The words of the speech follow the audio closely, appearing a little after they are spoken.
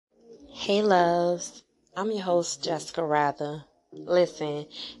Hey loves, I'm your host Jessica Rather. Listen,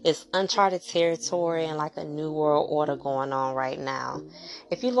 it's uncharted territory and like a new world order going on right now.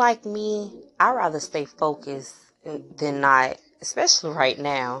 If you like me, I'd rather stay focused than not, especially right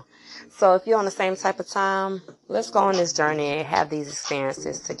now. So if you're on the same type of time, let's go on this journey and have these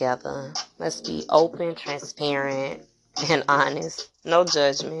experiences together. Let's be open, transparent, and honest. No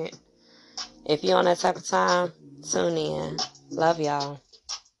judgment. If you're on that type of time, tune in. Love y'all.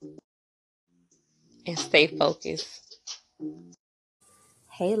 And stay focused.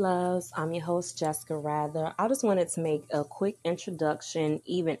 Hey loves, I'm your host Jessica Rather. I just wanted to make a quick introduction,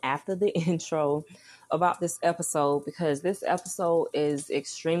 even after the intro, about this episode because this episode is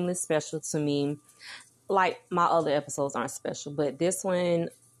extremely special to me. Like my other episodes aren't special, but this one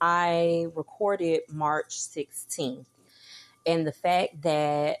I recorded March 16th. And the fact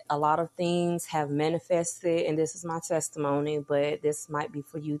that a lot of things have manifested, and this is my testimony, but this might be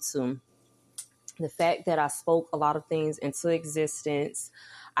for you too. The fact that I spoke a lot of things into existence.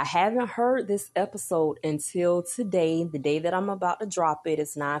 I haven't heard this episode until today, the day that I'm about to drop it.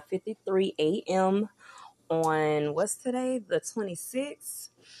 It's 9:53 a.m. on what's today? The 26th.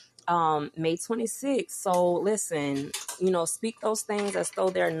 May 26th. So listen, speak those things as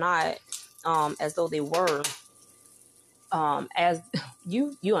though they're not, as though they were. As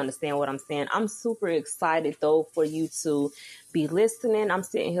you understand what I'm saying. I'm super excited though for you to be listening. I'm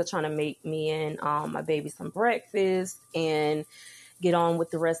sitting here trying to make me and my baby some breakfast and get on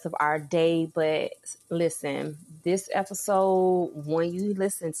with the rest of our day. But listen, this episode, when you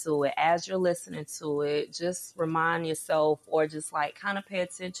listen to it, as you're listening to it, just remind yourself or just like kind of pay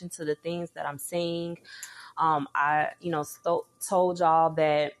attention to the things that I'm saying. I told y'all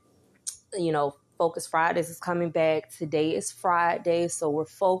that Focus Fridays is coming back. Today is Friday, so we're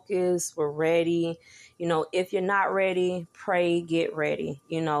focused, we're ready. If you're not ready, pray, get ready.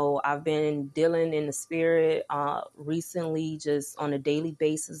 I've been dealing in the spirit recently, just on a daily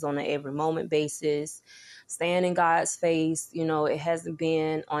basis, on an every moment basis, staying in God's face. It hasn't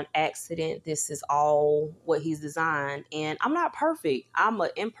been on accident. This is all what He's designed. And I'm not perfect. I'm an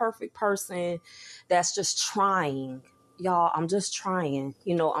imperfect person that's just trying. Y'all, I'm just trying.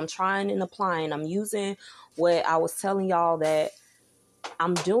 I'm trying and applying. I'm using what I was telling y'all that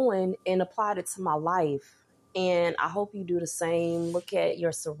I'm doing and applied it to my life. And I hope you do the same. Look at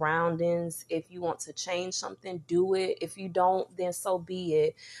your surroundings. If you want to change something, do it. If you don't, then so be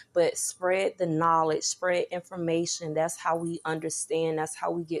it. But spread the knowledge, spread information. That's how we understand. That's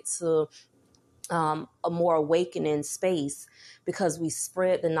how we get to a more awakening space, because we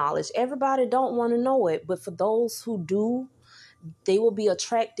spread the knowledge. Everybody don't want to know it, but for those who do, they will be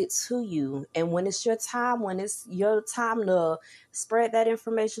attracted to you. And when it's your time to spread that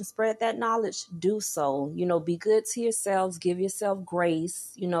information, spread that knowledge, do so. Be good to yourselves, give yourself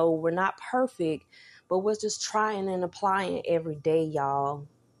grace. We're not perfect, but we're just trying and applying every day, y'all.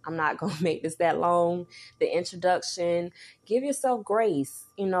 I'm not going to make this that long. The introduction, give yourself grace.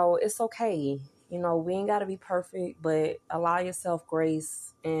 It's okay. We ain't got to be perfect, but allow yourself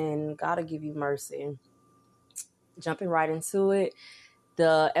grace, and God will give you mercy. Jumping right into it.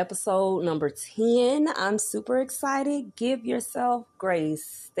 The episode number 10. I'm super excited. Give yourself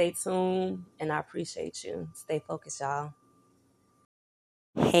grace. Stay tuned, and I appreciate you. Stay focused, y'all.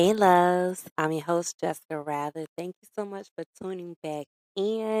 Hey, loves. I'm your host, Jessica Rather. Thank you so much for tuning back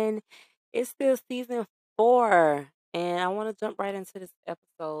in. It's still season 4, and I want to jump right into this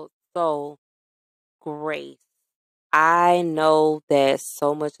episode. So, grace. I know that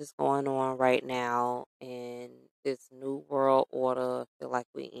so much is going on right now in this new world order. I feel like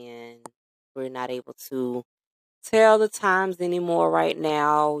we're not able to tell the times anymore right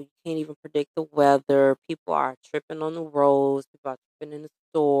now. You can't even predict the weather. People are tripping on the roads. People are tripping in the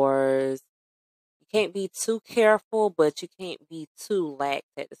stores. You can't be too careful, but you can't be too lax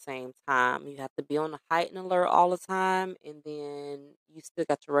at the same time. You have to be on the heightened alert all the time, and then you still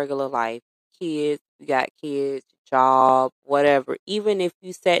got your regular life. Kids, you got kids, job, whatever. Even if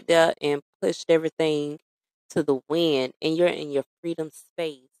you sat there and pushed everything to the wind and you're in your freedom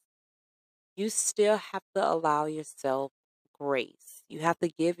space, you still have to allow yourself grace. You have to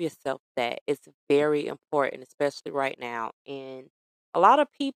give yourself that. It's very important, especially right now. And a lot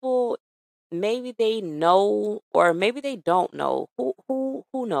of people, maybe they know or maybe they don't know. Who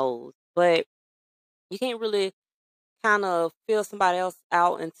knows? But you can't really kind of feel somebody else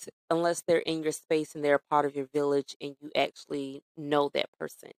out unless they're in your space and they're a part of your village and you actually know that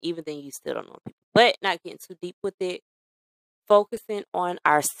person. Even then, you still don't know people. But not getting too deep with it, focusing on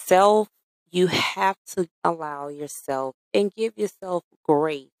ourselves, you have to allow yourself and give yourself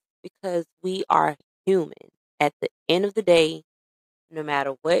grace, because we are human. At the end of the day, no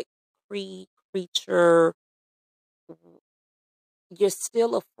matter what creature, you're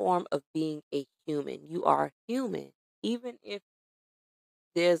still a form of being a human. You are human, even if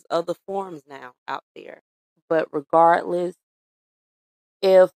there's other forms now out there. But regardless,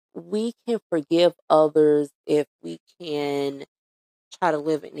 if we can forgive others, if we can try to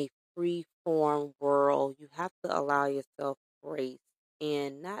live in a free form world, you have to allow yourself grace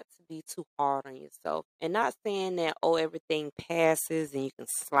and not to be too hard on yourself. And not saying that, oh, everything passes and you can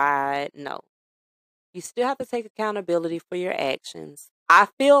slide. No, you still have to take accountability for your actions. I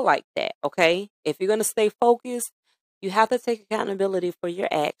feel like that, okay? If you're going to stay focused, you have to take accountability for your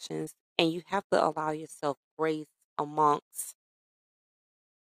actions and you have to allow yourself grace amongst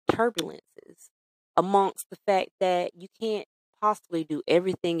turbulences, amongst the fact that you can't possibly do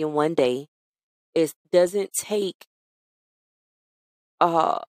everything in one day. It doesn't take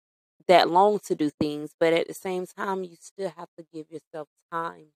uh that long to do things, but at the same time you still have to give yourself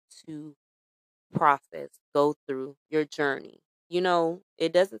time to process, go through your journey.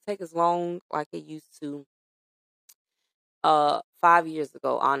 It doesn't take as long like it used to 5 years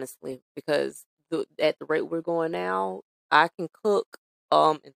ago, honestly, because at the rate we're going now, I can cook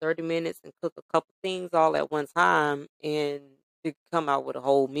in 30 minutes and cook a couple things all at one time and to come out with a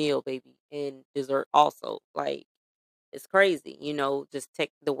whole meal, baby, and dessert also. Like, it's crazy, just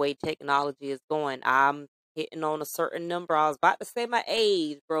the way technology is going. I'm hitting on a certain number. I was about to say my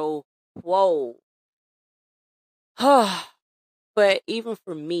age, bro. Whoa. But even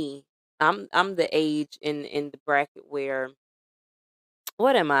for me, I'm the age in the bracket where,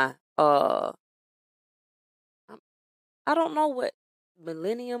 what am I? I'm- I don't know what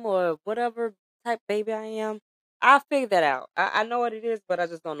millennium or whatever type baby I am. I'll figure that out. I know what it is, but I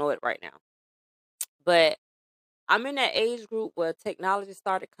just don't know it right now. But I'm in that age group where technology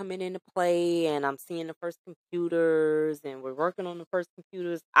started coming into play and I'm seeing the first computers and we're working on the first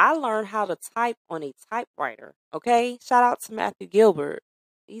computers. I learned how to type on a typewriter. Okay. Shout out to Matthew Gilbert.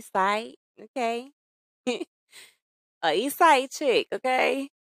 East Side. Okay. A East Side chick. Okay.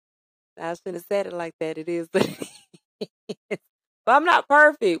 I shouldn't have said it like that. It is, but but I'm not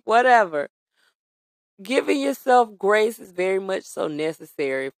perfect. Whatever. Giving yourself grace is very much so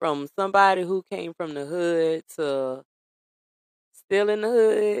necessary from somebody who came from the hood to still in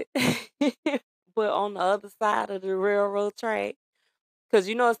the hood, but on the other side of the railroad track. Because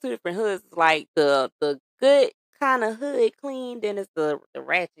it's two different hoods. It's like the good kind of hood clean, then it's the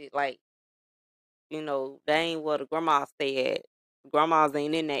ratchet. Like, that ain't where the grandmas stay at. Grandmas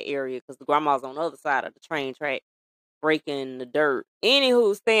ain't in that area because the grandma's on the other side of the train track breaking the dirt.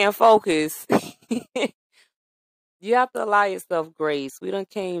 Anywho, staying focused. You have to allow yourself grace. We done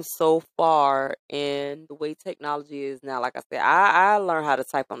came so far in the way technology is now. Like I said, I learned how to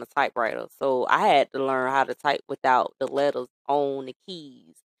type on the typewriter. So I had to learn how to type without the letters on the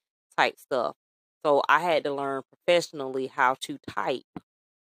keys type stuff. So I had to learn professionally how to type,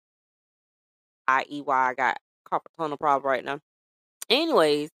 i.e. why I got carpal tunnel problem right now.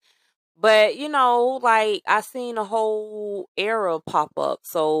 Anyways, but like I seen a whole era pop up.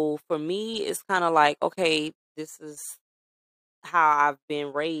 So for me, it's kind of like, okay, this is how I've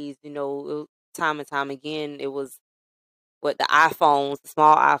been raised, time and time again. It was what the iPhones, the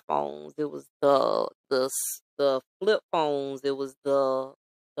small iPhones. It was the flip phones. It was the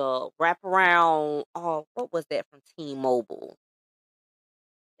wraparound. Oh, what was that from T-Mobile?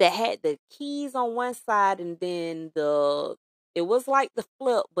 That had the keys on one side, and then it was like the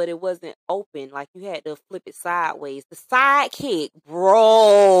flip, but it wasn't open. Like you had to flip it sideways. The Sidekick,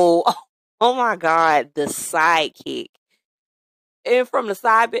 bro. Oh my God, the Sidekick. And from the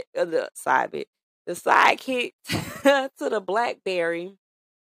Sidekick to the BlackBerry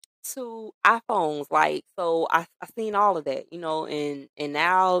to iPhones. Like, so I seen all of that, and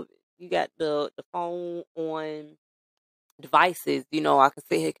now you got the phone on devices. I can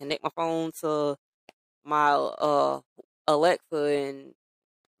sit here, connect my phone to my Alexa, and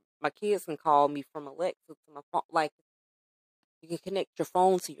my kids can call me from Alexa to my phone. Like, you can connect your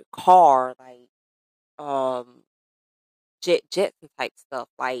phone to your car, like um Jetson type stuff.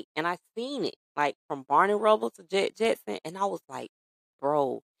 Like, and I seen it like from Barney Rubble to Jetson, and I was like,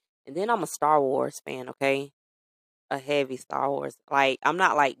 bro. And then I'm a Star Wars fan, okay? A heavy Star Wars. Like, I'm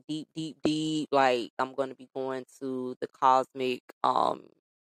not like deep, deep, deep. Like, I'm gonna be going to the cosmic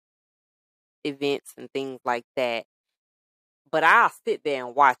events and things like that. But I'll sit there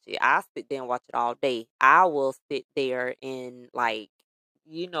and watch it. I'll sit there and watch it all day. I will sit there and, like,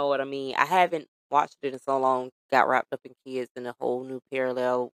 you know what I mean? I haven't watched it in so long, got wrapped up in kids in a whole new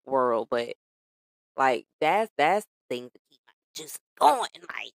parallel world. But like, that's the thing to keep my juice going.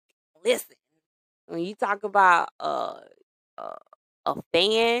 Like, listen, when you talk about uh a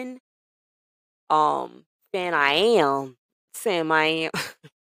fan, fan I am, Sam I am,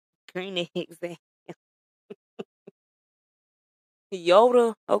 green eggs and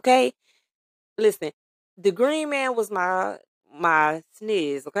Yoda, okay? Listen, the Green Man was my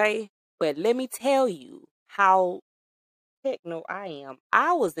sniz, okay? But let me tell you how techno I am.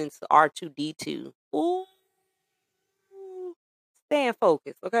 I was into R2D2. Ooh, staying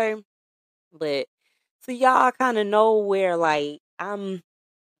focused, okay? But so y'all kind of know where like I'm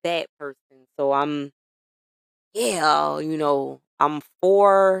that person. So I'm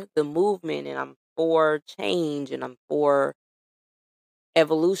for the movement and I'm for change and I'm for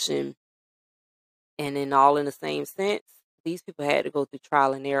evolution. And then all in the same sense, these people had to go through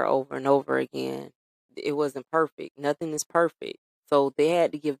trial and error over and over again. It wasn't perfect. Nothing is perfect. So they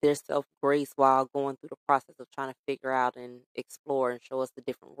had to give themselves grace while going through the process of trying to figure out and explore and show us the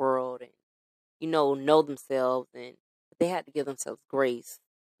different world and, know themselves. And they had to give themselves grace.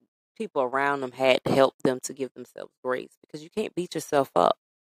 People around them had to help them to give themselves grace because you can't beat yourself up,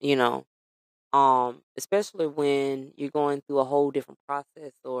 you know. Especially when you're going through a whole different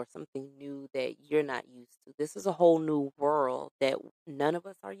process or something new that you're not used to. This is a whole new world that none of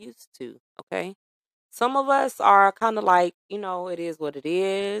us are used to. Okay. Some of us are kind of like, it is what it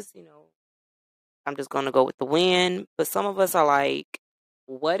is. I'm just going to go with the wind. But some of us are like,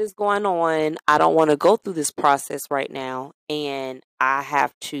 what is going on? I don't want to go through this process right now. And I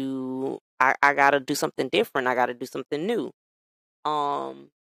got to do something different. I got to do something new.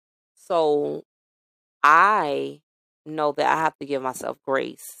 So I know that I have to give myself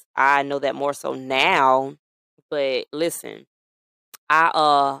grace. I know that more so now, but listen,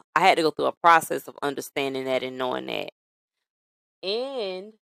 I had to go through a process of understanding that and knowing that.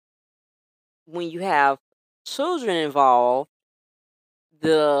 And when you have children involved,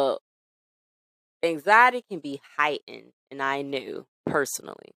 the anxiety can be heightened, and I knew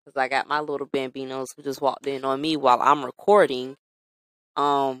personally because I got my little bambinos who just walked in on me while I'm recording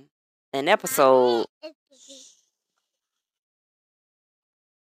an episode.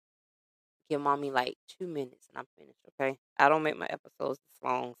 Give mommy like 2 minutes and I'm finished, okay? I don't make my episodes this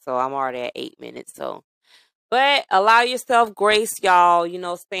long, so I'm already at 8 minutes. But allow yourself grace, y'all.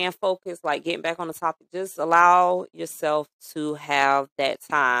 Staying focused, like getting back on the topic. Just allow yourself to have that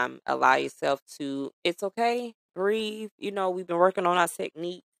time. Allow yourself to, it's okay, breathe. We've been working on our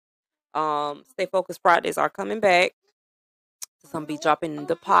technique. Stay focused Fridays are coming back. So I'm be dropping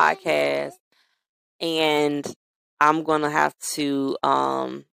the podcast, and I'm gonna have to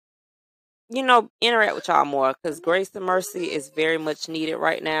interact with y'all more because grace and mercy is very much needed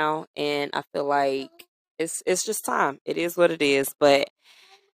right now, and I feel like it's just time. It is what it is. But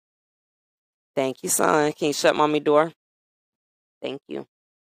thank you, son. Can you shut mommy door? Thank you.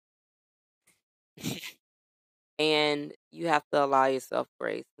 And you have to allow yourself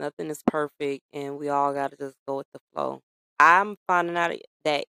grace. Nothing is perfect, and we all got to just go with the flow. I'm finding out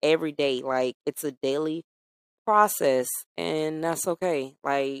that every day, like it's a daily process, and that's okay.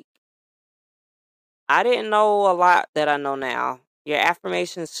 Like I didn't know a lot that I know now. Your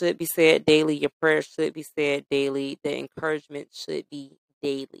affirmations should be said daily. Your prayers should be said daily. The encouragement should be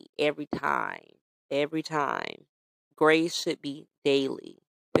daily, every time. Every time. Grace should be daily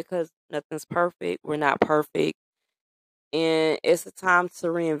because nothing's perfect. We're not perfect. And it's a time to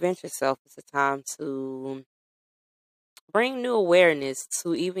reinvent yourself. It's a time to bring new awareness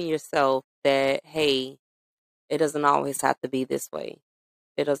to even yourself that, hey, it doesn't always have to be this way.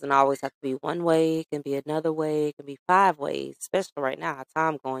 It doesn't always have to be one way. It can be another way. It can be 5 ways. Especially right now, how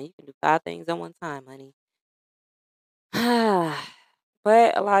time going. You can do 5 things at one time, honey.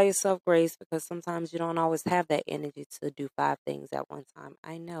 But allow yourself grace because sometimes you don't always have that energy to do 5 things at one time.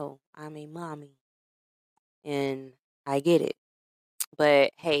 I know. I'm a mommy. And I get it.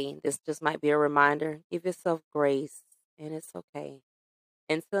 But hey, this just might be a reminder. Give yourself grace. And it's okay.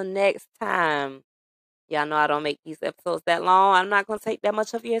 Until next time. Y'all know I don't make these episodes that long. I'm not going to take that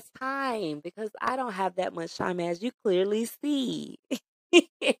much of your time because I don't have that much time, as you clearly see.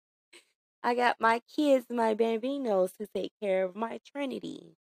 I got my kids, my bambinos, to take care of my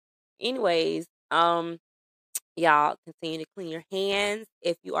Trinity. Anyways, y'all continue to clean your hands.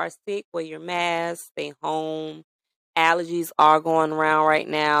 If you are sick, wear your mask, stay home. Allergies are going around right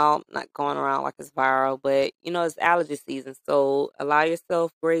now. Not going around like it's viral, but it's allergy season. So allow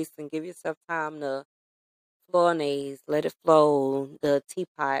yourself grace and give yourself time to Flonase, let it flow. The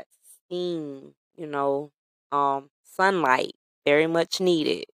teapot, steam, sunlight, very much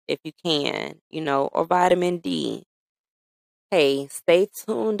needed if you can, or vitamin D. Hey, stay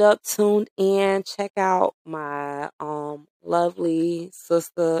tuned in. Check out my lovely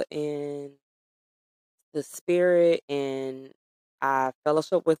sister in the spirit and I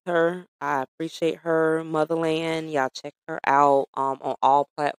fellowship with her. I appreciate her motherland. Y'all check her out on all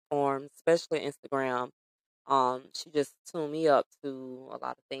platforms, especially Instagram. She just tuned me up to a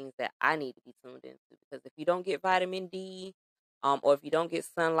lot of things that I need to be tuned into, because if you don't get vitamin D, or if you don't get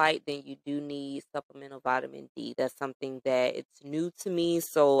sunlight, then you do need supplemental vitamin D. That's something that it's new to me,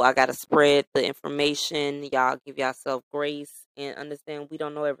 so I gotta spread the information. Y'all give yourself grace and understand we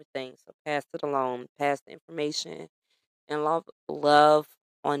don't know everything, so pass it along, pass the information, and love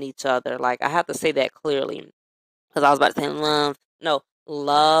on each other. Like, I have to say that clearly, because I was about to say love. No,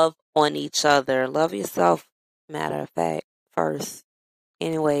 love on each other. Love yourself, matter of fact, first.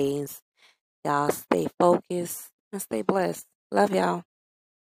 Anyways, y'all stay focused and stay blessed. Love y'all.